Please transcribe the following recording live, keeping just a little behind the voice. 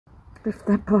lift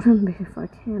that bottom bit if I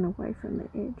can away from the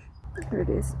edge. There it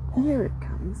is. Here it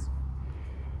comes.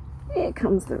 Here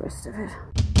comes the rest of it.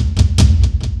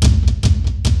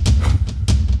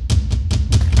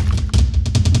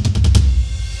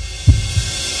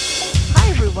 Hi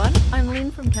everyone, I'm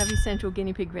Lynn from Cavy Central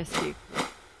Guinea Pig Rescue.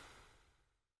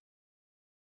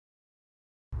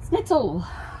 Schnitzel,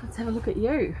 let's have a look at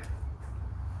you.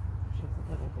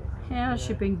 How's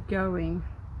she been going?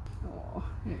 Oh,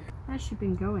 how's she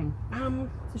been going?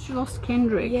 So she lost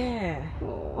Kendrick. Yeah.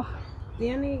 Oh.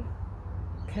 The only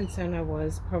concern I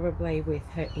was probably with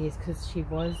her ears because she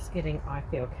was getting, I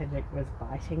feel Kendrick was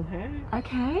biting her.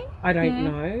 Okay. I don't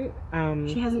know.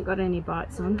 She hasn't got any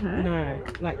bites on her. No,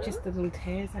 like just the little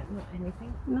tears, like not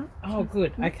anything. No. Oh,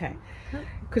 good. Okay.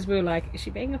 Because we were like, is she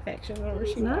being affectionate or is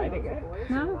she biting her?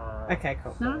 No. Okay,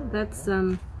 cool. No, that's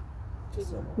no.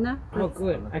 Oh,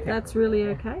 good. Okay. That's really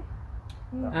okay.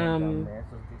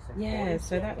 Yeah,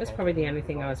 so that was probably the only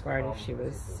thing I was worried if she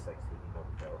was.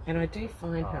 And I do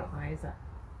find her eyes are,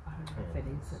 I don't know if it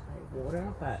is that they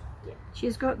water, but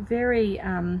she's got very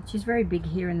she's very big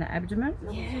here in the abdomen.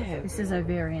 Yeah. This is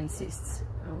ovarian cysts.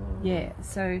 Oh. Yeah,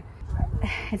 so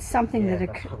it's something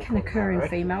that can occur in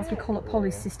females. We call it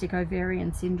polycystic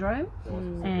ovarian syndrome.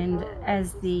 And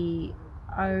as the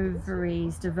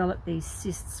ovaries develop these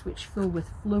cysts which fill with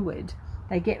fluid,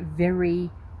 they get very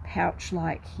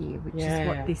pouch-like here, which is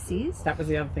what this is. That was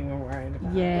the other thing we were worried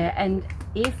about. Yeah, and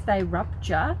if they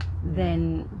rupture,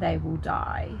 then they will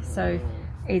die. So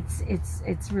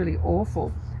it's really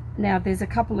awful. Now there's a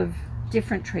couple of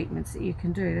different treatments that you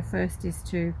can do. The first is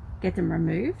to get them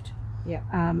removed. Yeah.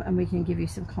 And we can give you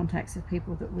some contacts of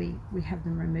people that we have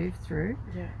them removed through,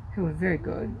 who are very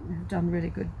good, who've done really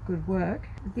good work.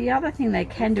 The other thing they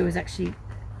can do is actually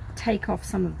take off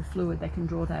some of the fluid. They can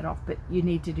draw that off, but you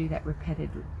need to do that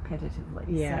repetitively.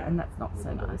 Yeah. So, and that's not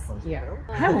so nice. Yeah.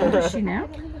 How old is she now?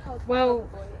 Well,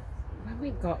 when we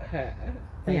got her,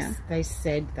 they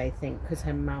said they think because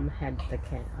her mum had the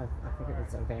cancer. I think it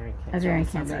was ovarian cancer. Ovarian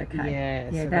cancer. Okay. Yeah.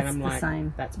 Yeah, So that's then I'm the like,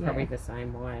 same. that's probably the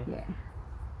same way. Yeah.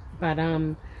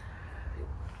 But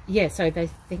yeah, so they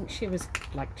think she was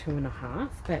like 2.5,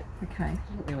 but okay. I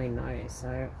didn't really know,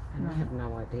 so and I have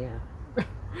no idea.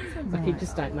 Like you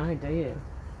just don't know, do you?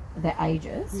 Their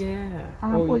ages. Yeah.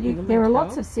 Well, there are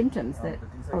lots of symptoms that,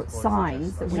 or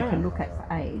signs that we can look at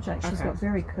for age. Like she's got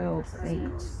very curled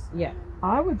feet. Yeah.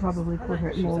 I would probably put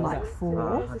her at more like 4.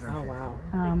 Oh wow.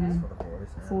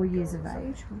 4 years of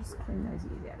age. We'll just clean those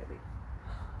ears out a bit.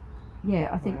 Yeah,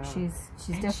 I think she's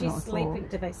and definitely she's sleeping.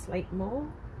 Do they sleep more?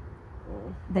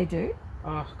 They do.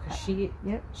 Oh, because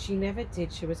she never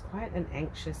did. She was quite an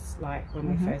anxious, like when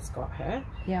we first got her.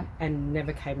 Yeah. And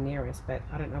never came near us. But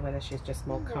I don't know whether she's just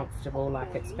more comfortable.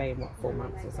 Like it's been 4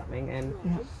 months or something, and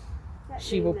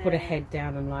she will put her head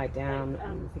down and lie down.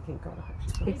 And I'm thinking, God, I hope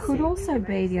she's not it could also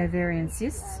be the ovarian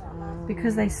cysts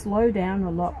because they slow down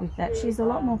a lot with that. She's a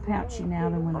lot more pouchy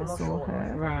now than when I saw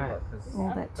her. Right.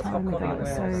 All that time ago.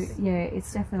 So yeah,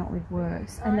 it's definitely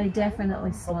worse, and they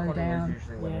definitely slow down.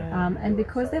 Yeah. And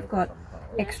because they've got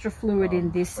extra fluid in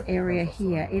this area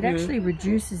here, it actually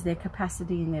reduces their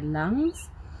capacity in their lungs.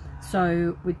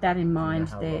 So with that in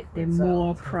mind, they're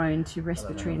more prone to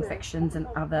respiratory infections and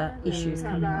other issues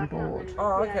coming on board.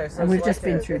 Oh, okay. So and we've just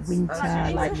been through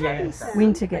winter, like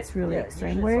winter gets really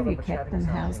extreme. Where have you kept them?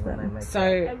 Housed them?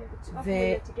 So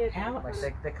they're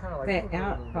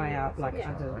out by our, like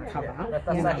under the cover.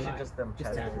 That's actually just them.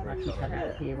 Just out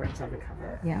here where it's under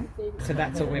cover. Yeah. So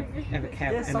that's all we've ever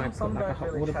kept, and I put like a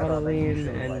hot water bottle in,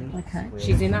 and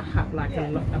she's in a hut, like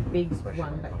a big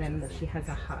one, but then she has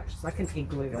a hutch, it's like an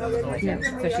igloo. So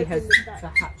she has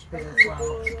the hutch bit as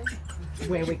well,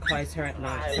 where we close her at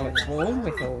night, so it's warm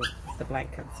with all the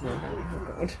blankets and all that.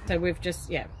 Oh God. So we've just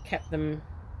kept them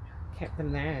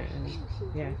there,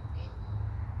 and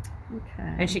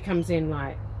Okay. And she comes in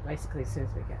like basically as soon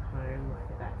as we get home, like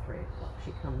about 3 o'clock.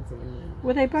 She comes in. And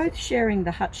were they both sharing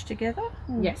the hutch together?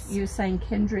 Yes. You were saying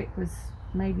Kendrick was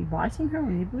maybe biting her or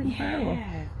nibbling her?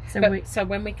 Or, so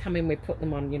when we come in, we put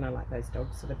them on, like those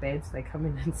dog sort of beds. They come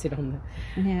in and sit on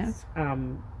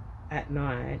the at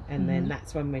night, and then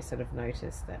that's when we sort of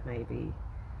noticed that maybe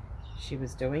she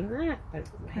was doing that, but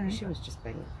maybe she was just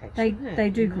being affectionate. They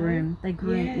do groom. They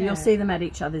groom. Yeah. You'll see them at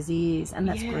each other's ears, and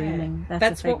that's grooming.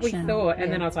 That's what we affection. thought.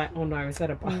 And then I was like, oh no, is that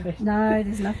a bite? No,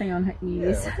 there's nothing on her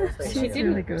ears. She didn't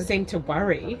really good. seem to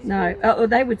worry. No,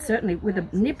 they would certainly, with a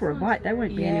nip or a bite, they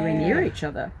won't be anywhere near each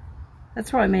other.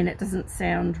 That's why I mean it doesn't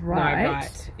sound right. No,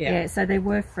 right. Yeah. So they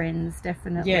were friends,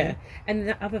 definitely. Yeah.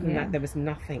 And other than that, there was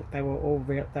nothing. They were all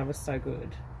real. They were so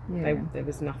good. Yeah. There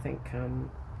was nothing.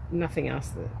 Nothing else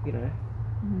that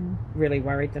really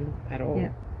worried them at all.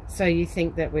 Yeah. So you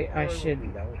think that I should?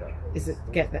 Is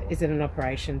it an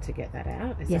operation to get that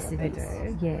out? Yes, it is.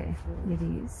 Yeah, it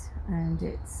is, and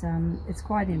it's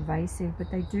quite invasive.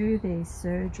 But they do their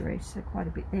surgery, so quite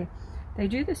a bit there. They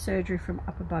do the surgery from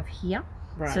up above here,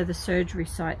 right. So the surgery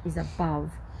site is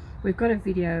above. We've got a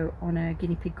video on a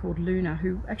guinea pig called Luna,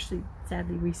 who actually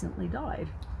sadly recently died.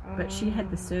 But she had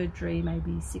the surgery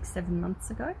maybe 6-7 months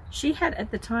ago. She had,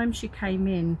 at the time she came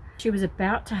in, she was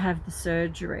about to have the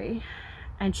surgery,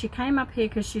 and she came up here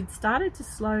because she'd started to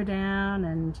slow down,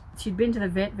 and she'd been to the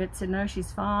vet. Vet said, no,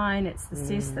 she's fine, it's the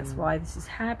cyst, that's why this is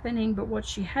happening. But what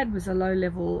she had was a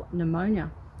low-level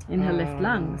pneumonia in her left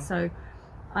lung. So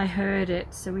I heard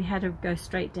it, so we had to go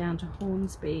straight down to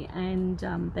Hornsby, and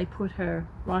they put her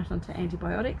right onto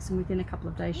antibiotics, and within a couple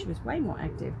of days she was way more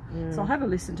active. So I'll have a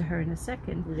listen to her in a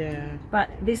second. Yeah. But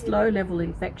this low-level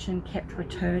infection kept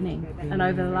returning, and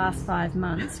over the last 5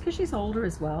 months, because she's older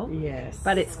as well, yes,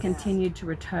 but it's continued to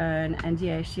return, and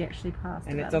yeah, she actually passed.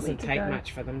 And it doesn't take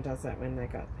much for them, does it, when they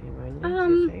got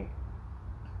pneumonia?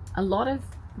 A lot of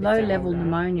low-level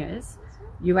pneumonias,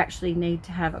 you actually need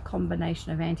to have a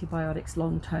combination of antibiotics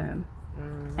long term.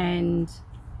 And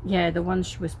yeah, the ones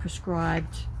she was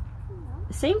prescribed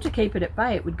seemed to keep it at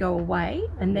bay. It would go away,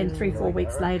 and then 3-4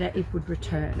 weeks later it would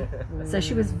return. So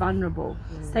she was vulnerable.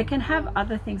 They can have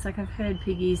other things, like I've heard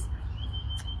piggies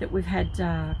that we've had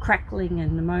crackling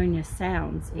and pneumonia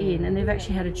sounds in, and they've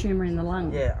actually had a tumour in the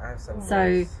lung.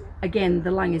 So again,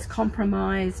 the lung is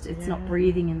compromised, it's not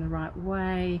breathing in the right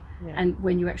way, and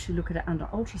when you actually look at it under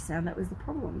ultrasound, that was the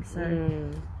problem.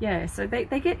 So yeah, so they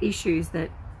get issues that,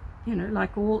 you know,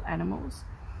 like all animals.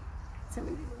 So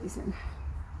listen.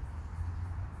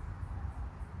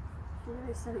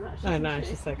 So much. Oh no,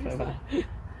 she's so clever.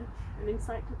 An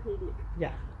encyclopedic.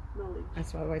 Yeah. Knowledge.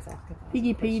 That's what I always ask about.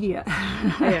 Piggypedia.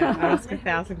 Yeah, I ask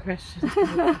 1,000 questions.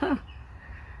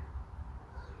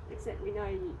 Except we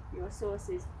know your source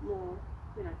is more,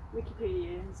 you know,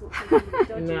 Wikipedia and sort of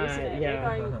dodgy, isn't it?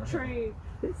 Yeah. We're going true.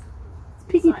 It's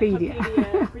Piggypedia.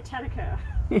 Encyclopedia Britannica.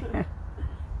 Yeah.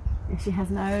 She has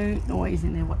no noise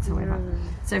in there whatsoever.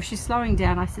 So if she's slowing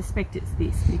down, I suspect it's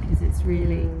this, because it's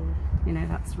really, you know,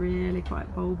 that's really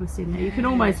quite bulbous in there. You can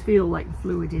almost feel like the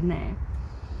fluid in there.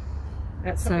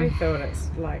 That's what we thought.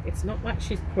 It's like, it's not like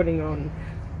she's putting on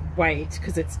weight,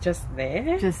 because it's just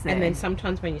there. Just there. And then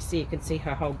sometimes when you see, you can see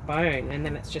her whole bone, and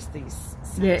then it's just these.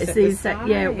 Yeah, it's these.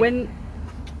 Yeah,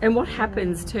 and what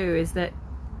happens too is that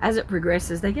as it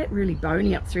progresses, they get really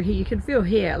bony up through here. You can feel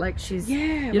here, like she's.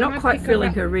 Yeah. You're not quite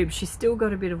feeling her ribs. She's still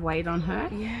got a bit of weight on her.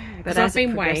 Yeah. But I've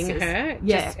been weighing her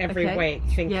just every week,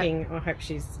 thinking, I hope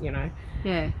she's, you know.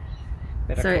 Yeah.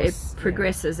 So it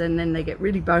progresses, and then they get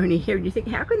really bony here, and you think,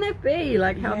 how can that be?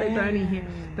 Like, how are they bony here?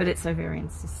 But it's ovarian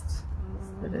cysts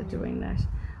that are doing that.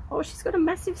 Oh, she's got a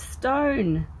massive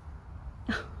stone.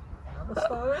 Another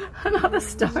stone? Another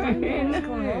stone. What's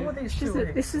going on with these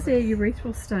two? This is their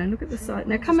urethral stone. Look at the size.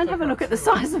 Now come and have a look at the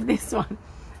size of this one.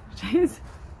 Jeez.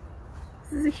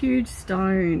 This is a huge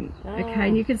stone. Okay,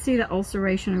 and you can see the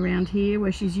ulceration around here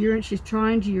where she's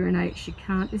trying to urinate. She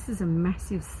can't. This is a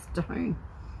massive stone.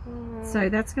 So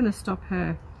that's going to stop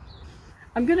her.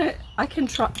 I can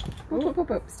try.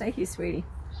 Stay here, sweetie.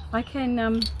 I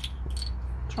can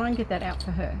try and get that out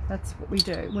for her. That's what we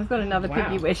do. We've got another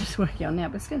piggy we're just working on now,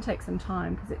 but it's going to take some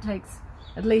time, because it takes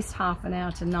at least half an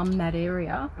hour to numb that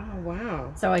area. Oh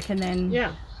wow. So I can then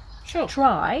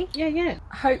try. Yeah.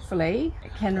 Hopefully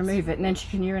it can remove it, and then she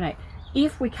can urinate.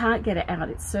 If we can't get it out,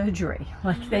 it's surgery.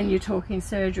 Like, then you're talking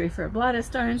surgery for a bladder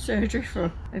stone, surgery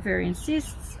for ovarian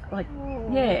cysts. Like,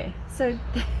 yeah. So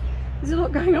there's a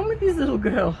lot going on with this little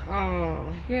girl.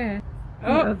 Oh. Yeah.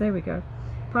 Oh, there we go.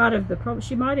 Part of the problem,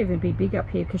 she might even be big up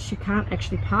here, because she can't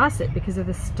actually pass it because of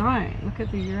the stone. Look at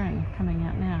the urine coming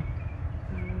out now.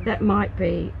 That might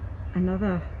be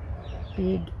another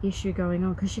big issue going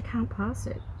on, because she can't pass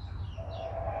it.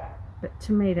 But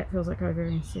to me, that feels like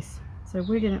ovarian cysts. So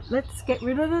let's get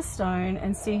rid of the stone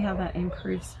and see how that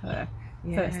improves her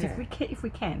first, if we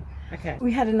can. Okay.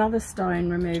 We had another stone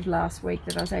removed last week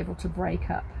that I was able to break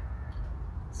up,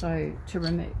 so to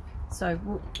remove. So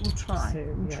we'll try.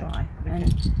 We'll try. Okay.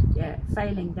 And yeah,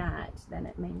 failing that, then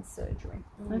it means surgery.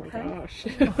 Oh my gosh.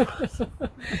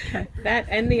 Okay. That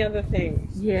and the other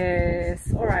things.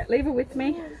 Yes. All right. Leave her with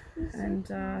me, and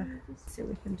see what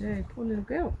we can do. Poor little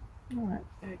girl. All right.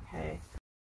 Okay.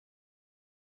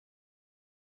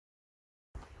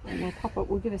 And we'll pop it.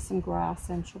 We'll give her some grass,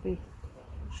 and she'll be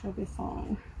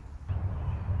fine.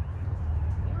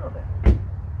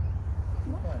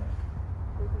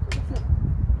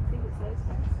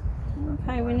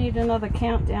 Okay, we need another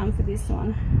countdown for this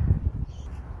one.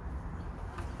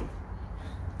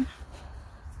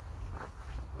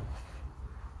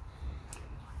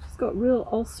 got real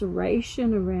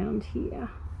ulceration around here.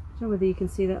 I don't know whether you can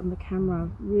see that on the camera.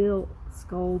 Real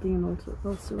scalding and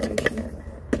ulceration.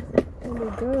 Little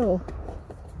girl.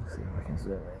 Let's see if I can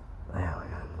zoom in. There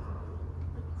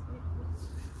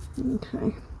we go.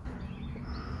 Okay.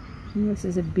 And this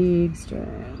is a big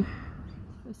stone.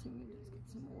 First thing we do is get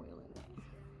some oil in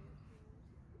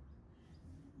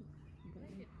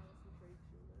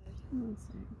there. Let's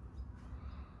see.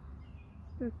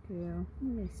 Good girl.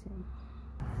 Let me see.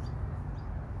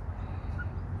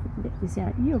 Get this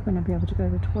out. You're going to be able to go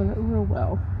to the toilet real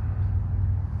well.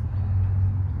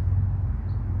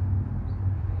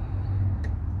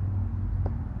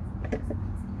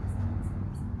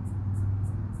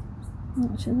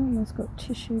 Oh, she's almost got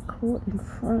tissue caught in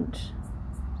front.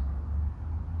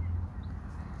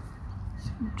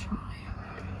 Just going to try.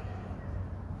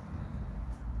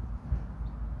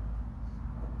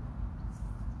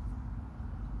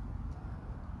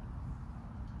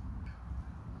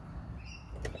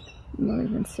 I'm not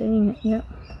even seeing it yet.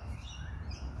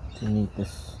 Do you need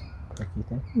this pricky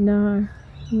thing? No,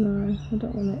 no, I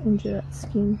don't want to injure that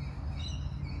skin.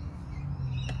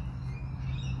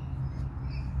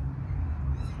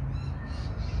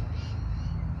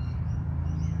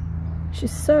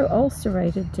 She's so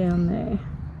ulcerated down there.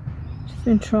 She's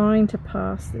been trying to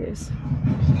pass this.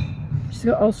 She's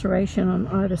got ulceration on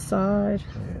either side.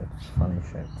 Yeah, it's funny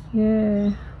shaped.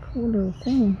 Yeah, poor little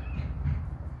thing.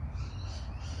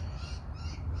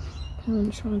 I'm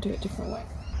going to try and do it a different way.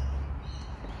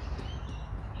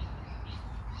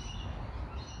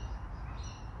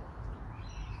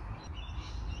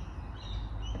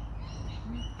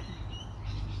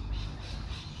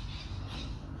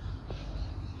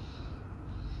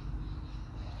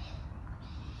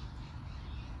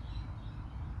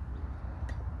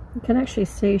 You can actually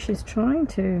see she's trying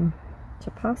to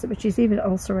pass it, but she's even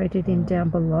ulcerated in down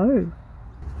below.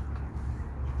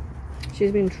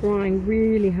 She's been trying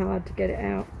really hard to get it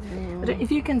out. But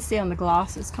if you can see on the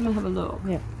glasses, come and have a look.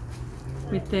 Yeah.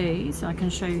 With these, I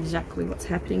can show you exactly what's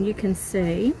happening. You can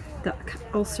see the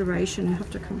ulceration. You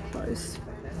have to come close.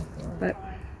 But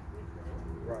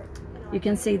you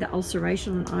can see the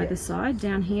ulceration on either side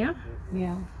down here.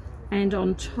 Yeah. And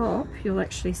on top, you'll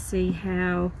actually see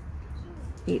how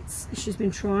she's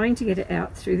been trying to get it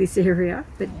out through this area,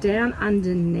 but down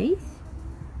underneath,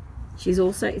 it's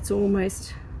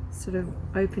almost sort of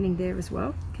opening there as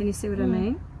well. Can you see what I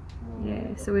mean?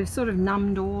 Yeah, so we've sort of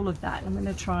numbed all of that. I'm going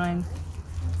to try and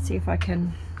see if I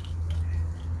can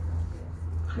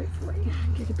hopefully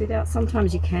get a bit out.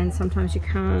 Sometimes you can, sometimes you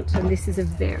can't, and this is a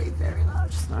very, very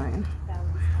large stone.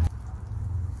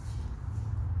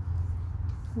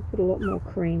 I'll put a lot more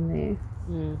cream there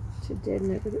to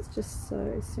deaden it, but it's just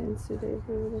so sensitive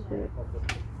a little bit. I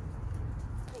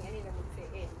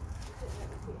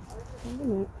don't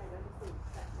know.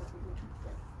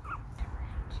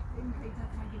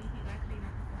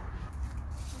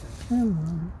 Come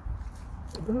on.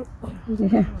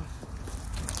 Yeah.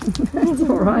 That's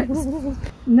alright.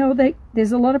 No,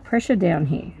 there's a lot of pressure down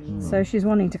here. So she's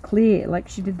wanting to clear, like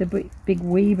she did the big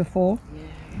wee before.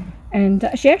 And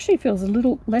she actually feels a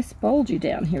little less bulgy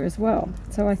down here as well.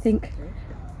 So I think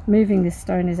moving this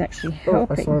stone is actually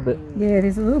helping. I saw a bit. Yeah,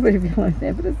 there's a little bit of yellow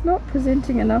there, but it's not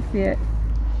presenting enough yet.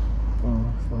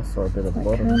 Oh, I saw a bit of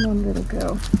bottom. Come on, little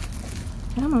girl.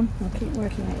 Come on, I'll keep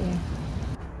working at you.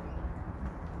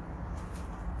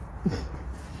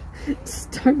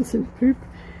 Stones and poop.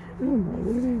 Oh my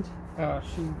word. Oh,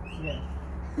 yeah.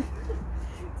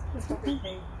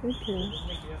 Good girl.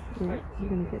 Yeah, I'm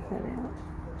going to get that out.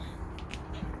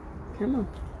 Come on.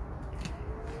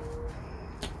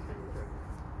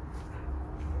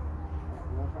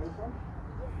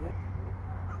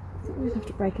 So we have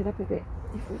to break it up a bit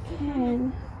if we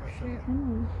can. Come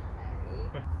on.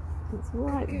 It's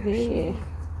right there.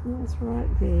 That's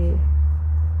right there.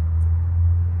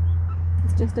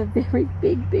 It's just a very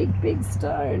big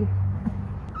stone.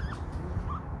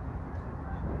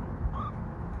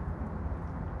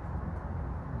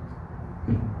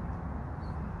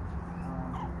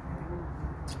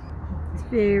 It's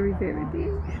very big.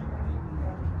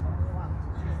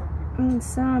 And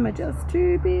some are just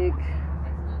too big.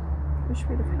 Wish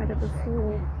we'd have had it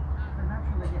before.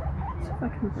 See if I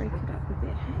can break it up a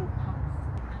bit.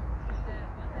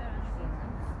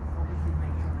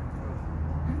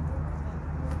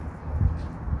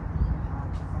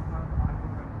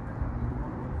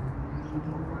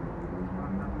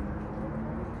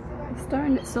 The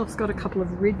stone itself's got a couple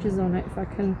of ridges on it. If I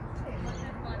can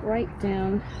break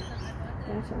down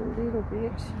that a little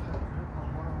bit.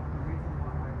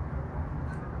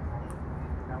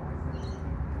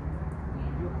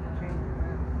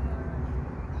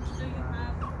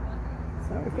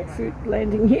 So we've got food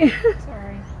landing here.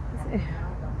 Sorry.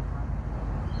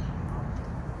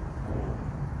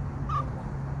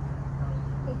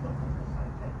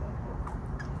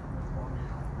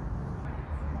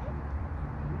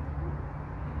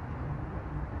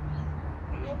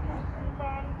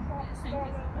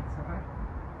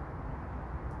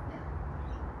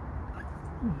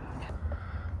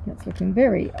 It's looking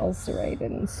very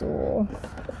ulcerated and sore.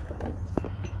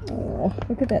 Oh,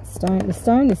 look at that stone. The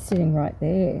stone is sitting right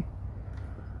there.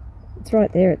 It's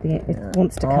right there at the end. It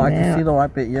wants to come out. Oh, I can see the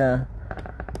white bit, yeah.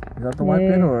 Is that the white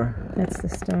bit or? That's the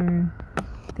stone.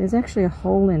 There's actually a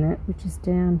hole in it, which is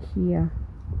down here.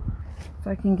 If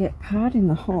I can get part in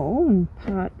the hole and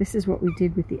part, this is what we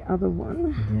did with the other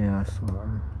one. Yeah, I saw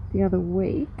that. The other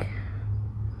week.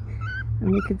 And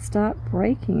we could start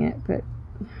breaking it, but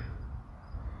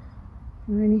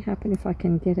it'll only happen if I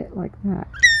can get it like that.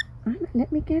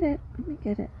 Let me get it. Let me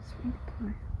get it. Sweetie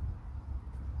pie.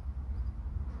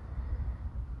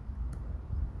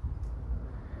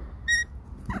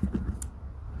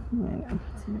 I know,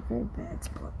 it's in a very bad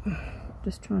spot.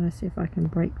 Just trying to see if I can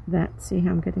break that. See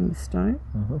how I'm getting the stone?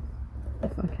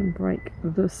 If I can break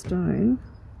the stone.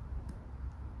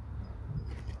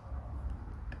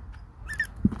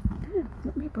 Yeah,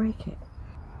 let me break it.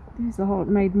 There's the hole. It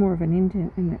made more of an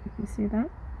indent in it. You see that?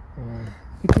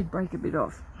 It did break a bit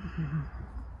off.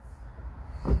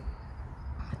 The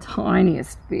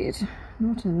tiniest bit.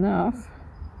 Not enough.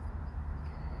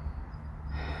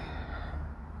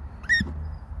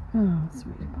 Oh,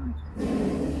 sweetie pie.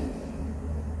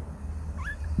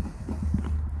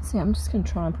 See, I'm just going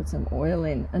to try and put some oil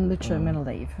in, and literally I'm going to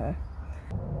leave her.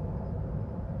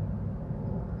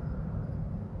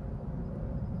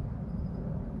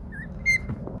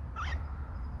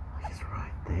 It's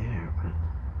right there, but...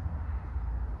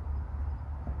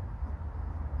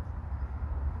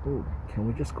 Oh, can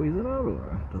we just squeeze it out,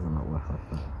 or does it not work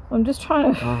like that? I'm just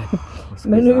trying to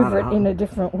maneuver it in a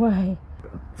different way.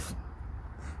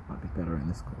 Might be better in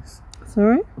this case.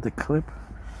 Sorry? The clip.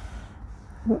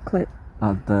 What clip?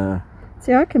 The...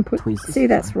 See, I can put... See,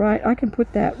 that's right. I can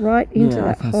put that right into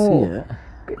that hole. See it.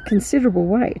 Considerable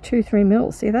weight. 2-3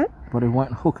 mils. See that? But it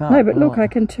won't hook up. No, but look, I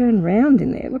can turn round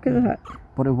in there. Look at that.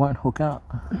 But it won't hook up.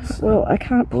 So. Well, I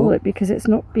can't pull it because it's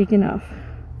not big enough.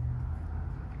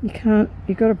 You can't...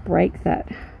 You've got to break that.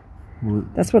 Well,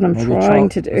 that's what I'm trying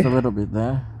to do. There's a little bit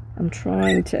there. I'm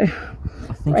trying to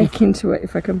break into it.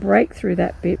 If I can break through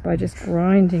that bit by just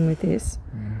grinding with this.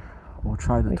 We'll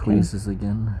try the tweezers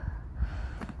again.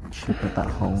 Chip at that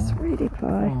hole. Sweetie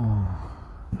pie. Oh.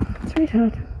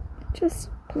 Sweetheart, just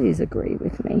please agree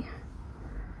with me.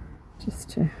 Just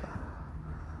to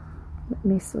let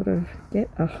me sort of get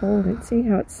a hold and see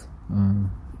how it's...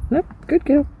 Nope, good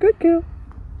girl, good girl.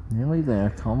 Nearly there,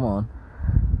 come on.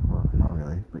 Well, not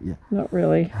really, but yeah. Not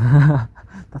really.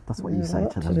 That's what you say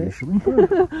to them usually.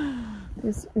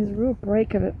 There's a real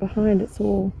break of it behind. It's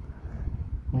all...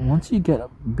 Well, once you get a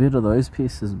bit of those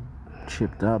pieces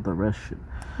chipped out, the rest should...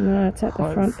 No, it's at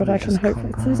the front, but I can hope...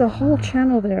 There's a whole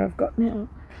channel there I've got now.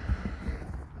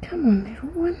 Come on, little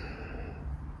one.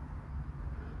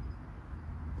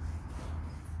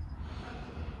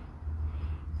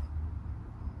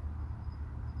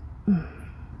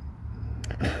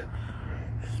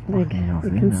 You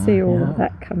can see all of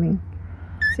that coming.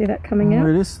 See that coming out?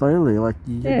 It is slowly, like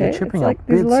you're chipping up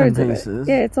there's bits loads and pieces.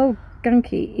 Yeah, it's all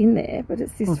gunky in there, but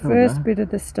it's this first bit of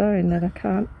the stone that I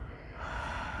can't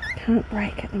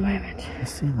break at the moment. I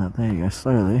see that. There you go,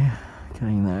 slowly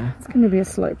getting there. It's going to be a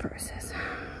slow process,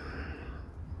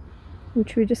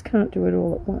 which we just can't do it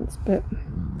all at once. But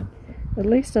at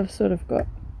least I've sort of got,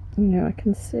 you know, I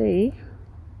can see.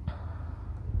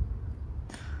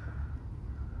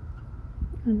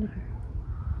 I know.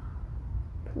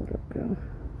 Poor little girl.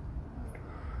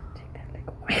 Take that leg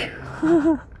away.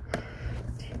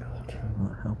 Dear God.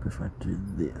 Will it help if I do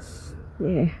this?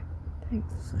 Yeah,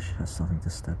 thanks. So she has something to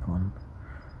step on.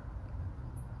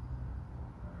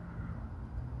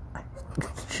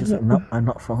 She's like, no, I'm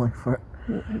not falling for it.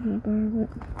 Not having a bar of it.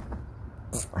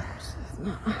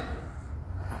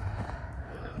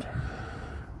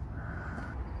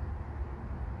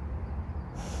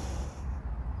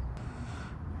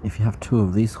 If you have two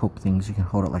of these hook things, you can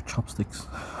hold it like chopsticks.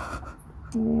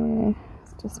 Yeah,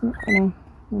 it's just not gonna,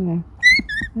 you know.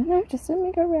 No, just let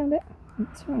me go around it.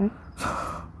 That's right.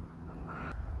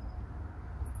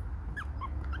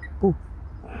 Oh.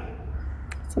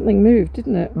 Something moved,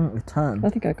 didn't it? It turned. I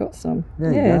think I got some.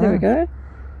 Yeah, there we go.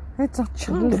 It's a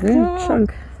chunk. A little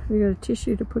chunk. We got a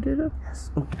tissue to put it up.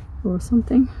 Yes. Or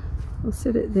something. I'll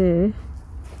set it there.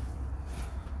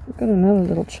 I've got another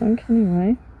little chunk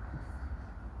anyway.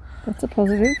 That's a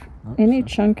positive. Any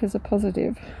chunk is a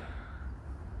positive.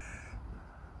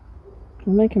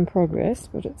 We're making progress,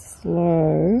 but it's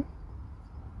slow.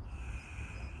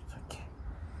 It's okay.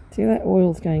 See, that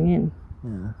oil's going in.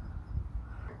 Yeah.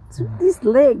 So this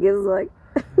leg is like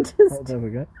just Oh, there we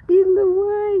go. in the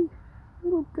way.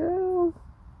 Little girl.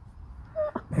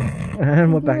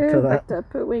 And we're back to that. Back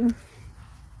to pooing.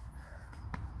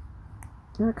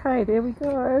 Okay, there we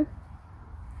go.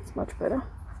 It's much better.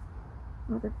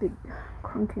 Not a big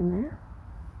crunk in there.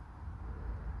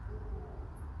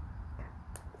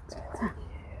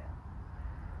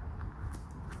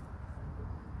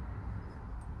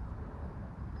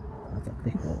 That's a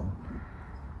big one.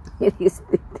 It is.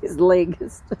 This leg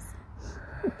is just.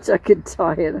 Wish I could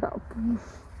tie it up.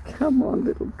 Come on,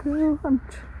 little girl. I'm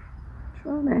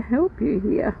trying to help you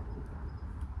here.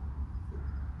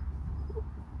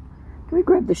 Can we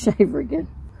grab the shaver again?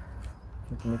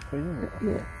 Yeah,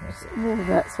 just all of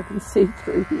that so I can see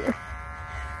through here.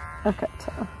 Okay,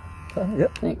 Tom.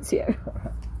 Yep. Thanks, you.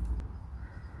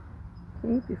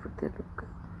 Keep your foot there, little girl.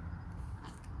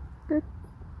 Good.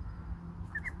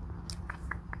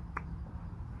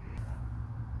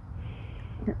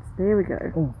 Yes, there we go.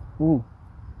 Oh, ooh.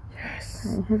 Yes.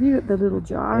 Okay, have you got the little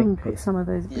jar and put some of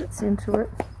those bits into it?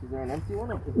 Is there an empty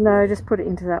one? No, just put it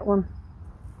into that one.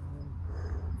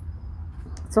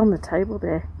 It's on the table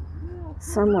there.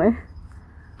 Somewhere.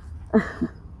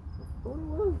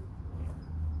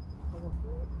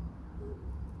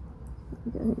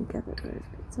 You can gather those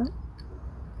bits up.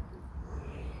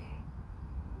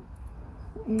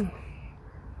 I'll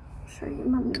show you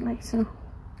mummy later.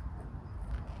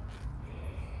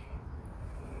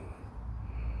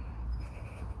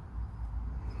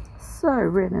 So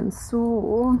red and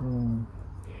sore.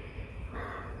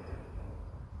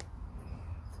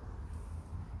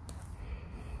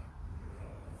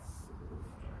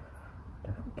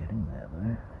 Definitely getting there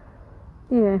though.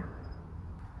 Yeah.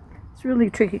 It's really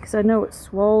tricky because I know it's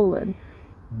swollen,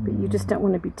 but you just don't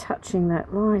want to be touching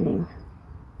that lining.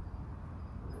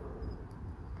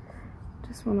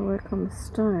 Just want to work on the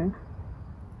stone.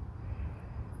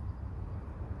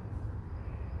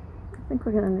 I think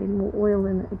we're going to need more oil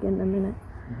in it again in a minute.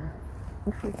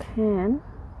 If we can.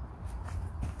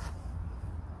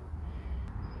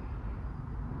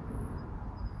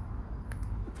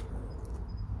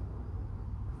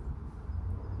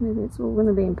 Maybe it's all going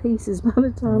to be in pieces by the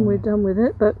time we're done with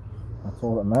it, but that's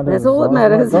all that matters. That's all that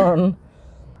matters. Done.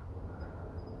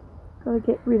 Got to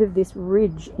get rid of this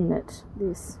ridge in it.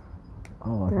 This.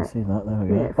 Oh, I can see that. There we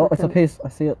go. Yeah, Oh, it's a piece. I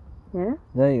see it. Yeah.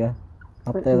 There you go.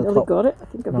 Up But there, the nearly top. got it. I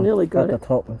think I've nearly got at it. the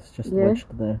top. It's just Yeah. wedged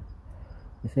there.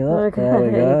 You see that? Okay. There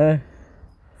we go.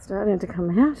 Starting to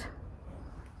come out.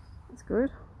 That's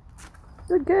good.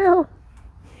 Good girl.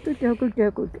 Good girl, good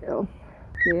girl, good girl.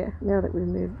 Yeah, now that we've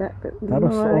moved that bit.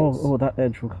 Oh, that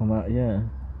edge will come out, yeah.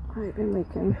 Hoping we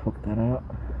can Hook that out.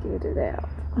 get it out.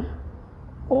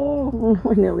 Oh,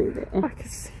 We're nearly there. I can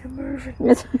see him moving.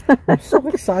 Yes. I'm so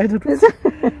excited.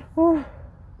 Oh.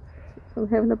 I'm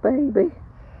having a baby.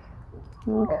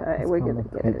 Okay, we're going to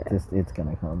get it out. It's going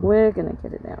to come. We're going to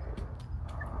get it out.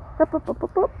 Up, up, up,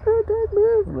 up, up. Oh, don't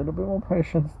move. A little bit more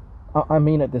patience. I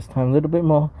mean it this time, a little bit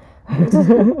more.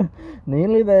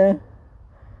 Nearly there.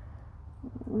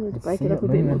 I need to break it up a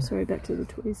bit more. Sorry, back to the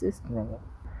tweezers. Right.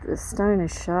 The stone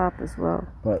is sharp as well.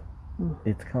 But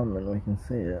it's coming, we can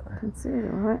see it. I can see it,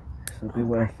 alright. This will be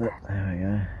worth it.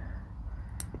 There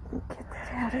we go. Get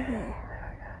that out of there.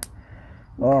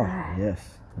 Oh,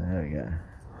 yes. There we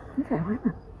go. Okay, wait a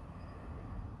minute.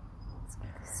 Let's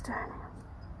get this stone out.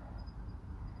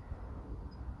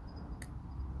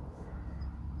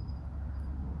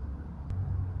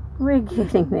 We're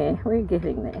getting there. We're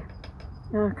getting there.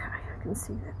 Okay, I can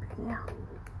see that bit now.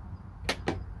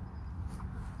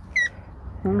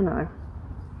 Oh no.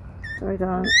 Sorry,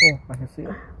 darling. Oh, I can see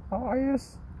it. Oh,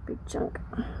 yes. Big chunk.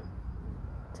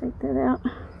 Take that out. Do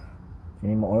you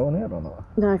need more oil in it or not?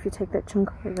 No, if you take that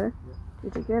chunk off of it.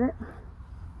 Did you get it?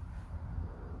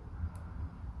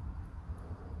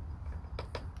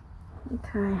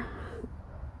 Okay.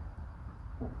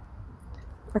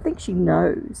 I think she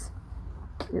knows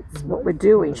it's what we're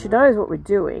doing. She knows what we're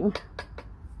doing.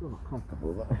 Still not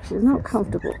comfortable though. She's not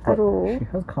comfortable at all. She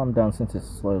has calmed down since it's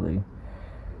slowly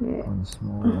gone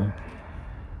smaller.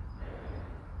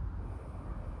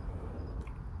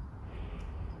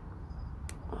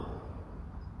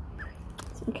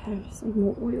 It's okay, just need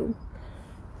more oil.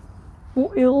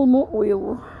 More oil, more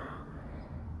oil.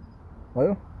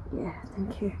 Oil? Yeah,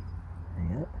 thank you.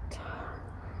 Yeah.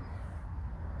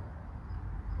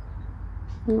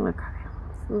 Okay,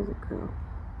 little girl.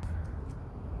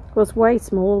 Well, it's way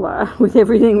smaller with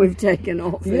everything we've taken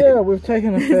off. Yeah, we've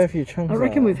taken a fair few chunks I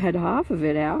reckon out. we've had half of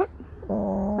it out.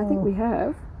 Oh, I think we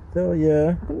have. Oh,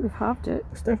 yeah. I think we've halved it.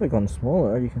 It's definitely gone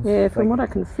smaller. You can Yeah, from what I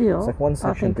can feel. It's like one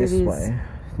section this way.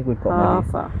 I think we've got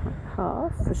half, maybe...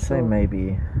 half for I'd sure. say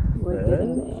maybe... We're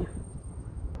getting there.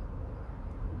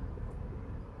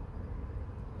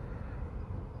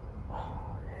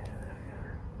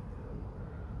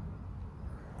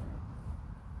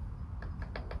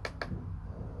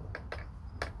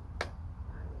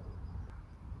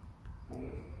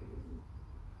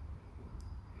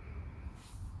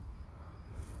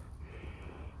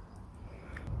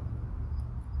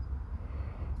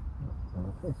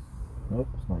 Nope,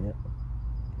 it's not yet.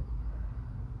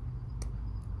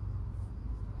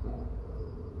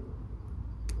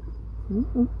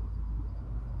 Mm-hmm.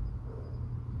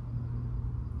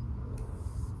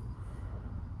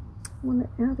 Want it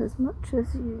out as much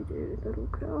as you do, little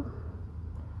girl.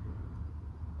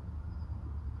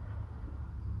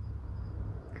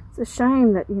 It's a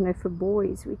shame that, you know, for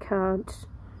boys we can't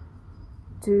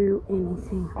do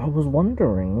anything. I was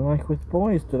wondering, like with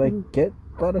boys, do they get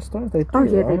bladder stones? They do, oh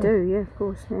yeah, right? they do. Yeah, of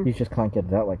course. Yeah. You just can't get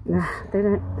it out like this. Nah, they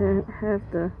don't have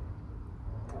the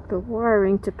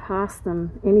wiring to pass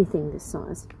them anything this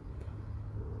size.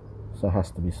 So it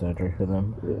has to be surgery for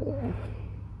them. Yeah.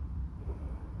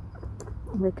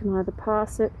 They can either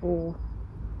pass it or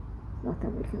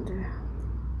nothing we can do.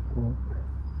 Cool.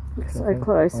 It's so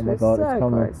close. Oh my We're god, so it's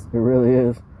coming. close. It really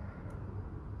is.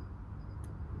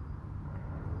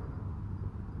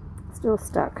 Still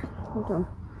stuck. Hold on.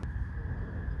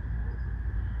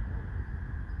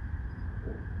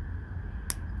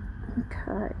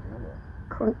 Okay.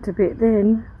 Crunked a bit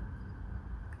then.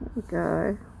 There we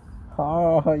go.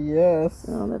 Oh, yes.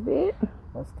 On a bit.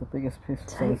 That's the biggest piece we've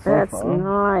seen so That's far.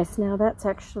 nice. Now that's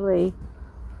actually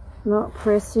not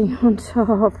pressing on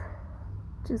top,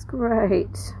 which is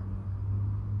great.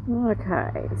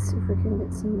 Okay, let's see if we can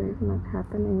get some movement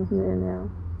happening here now.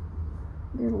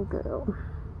 Little girl.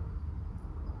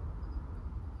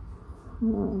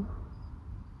 Hmm.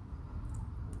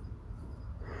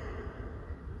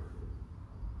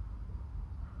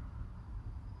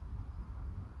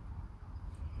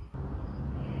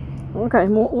 Okay,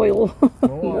 more oil.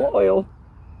 More oil.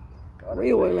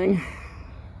 Re-oiling.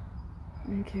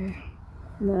 Thank you.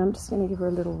 And then I'm just going to give her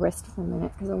a little rest for a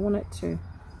minute because I want it to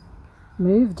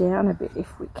move down a bit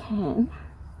if we can.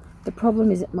 The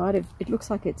problem is it looks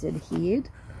like it's adhered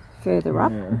further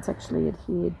up. It's actually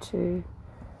adhered to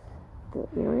the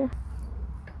area.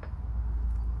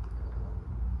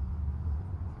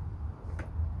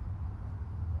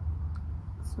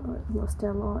 Sorry, I lost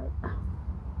our light.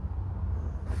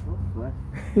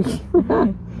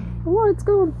 Oh, it's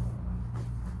gone.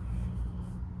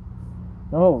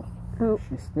 Oh, Oh,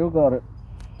 she's still got it.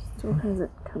 still has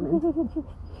it coming.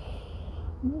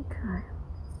 Okay.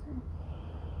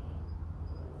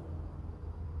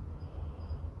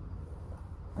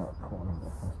 Oh, corner of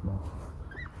the mouth.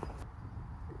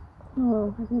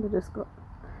 Oh, I think I just got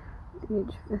the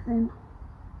edge of the thing.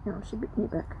 Oh, she bit me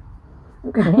back.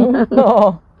 Okay.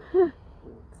 No.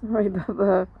 Sorry,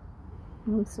 Bubba.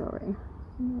 I'm sorry.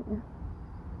 Yeah.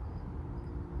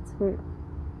 That's it.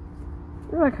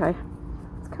 Okay.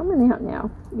 It's coming out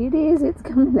now. It is, it's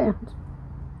coming out.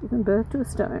 Giving birth to a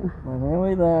stone. We're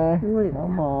nearly there. Nearly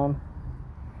Come there. on.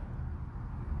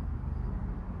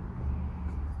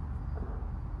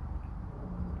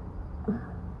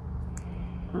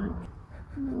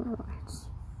 Alright.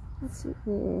 That's it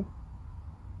there.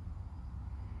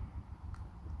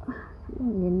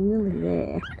 You're nearly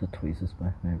there. The tweezers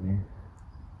back, maybe.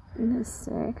 In a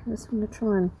sec, I just want to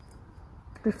try and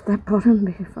lift that bottom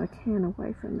bit if I can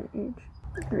away from the edge.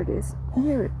 There it is.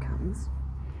 Here it comes.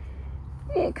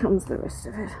 Here comes the rest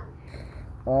of it.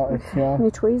 Oh, it's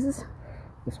Any tweezers?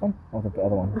 this one? Or the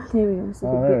other one? There we go. It's a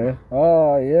Oh, big there bit. it is.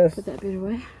 Oh, yes. Put that bit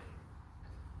away.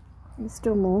 There's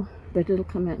still more, but it'll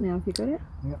come out now. Have you got it?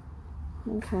 Yep.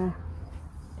 Okay.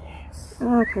 Yes.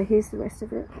 Okay, here's the rest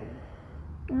of it.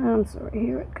 I'm sorry,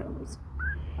 here it comes.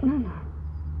 No.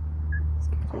 Let's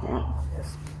get it out. Oh,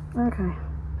 yes. Okay.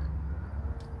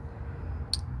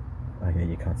 Oh, yeah,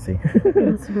 you can't see.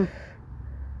 That's right.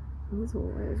 There's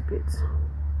all those bits.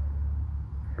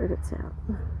 But it's out.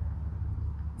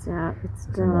 It's out. It's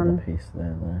There's done. another piece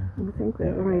there, though. I think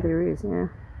There we go. there is, yeah.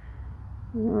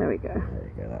 There we go.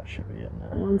 There you go, that should be it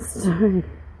now. One stone.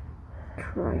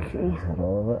 Crikey. Is that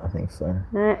all of it? I think so.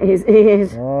 That is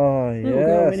it. Oh, There we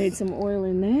go. We need yes. some oil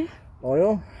in there.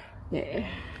 Oil? Yeah.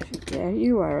 Yeah,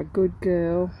 you are a good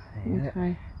girl. Yeah.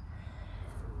 Okay.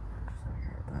 Just let me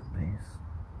grab that piece.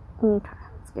 Okay.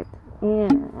 Let's get that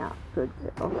in and out. Good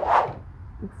girl.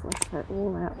 flush that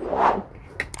all out for you.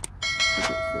 It's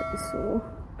really sore.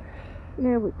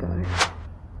 There we go.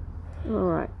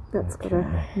 Alright, that's got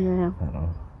to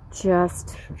now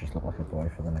just... She'll just look like a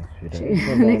boy for the next few days.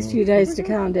 The next few days to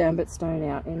calm down, but stone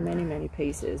out in many, many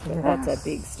pieces. But that's a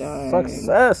big stone.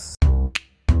 Success!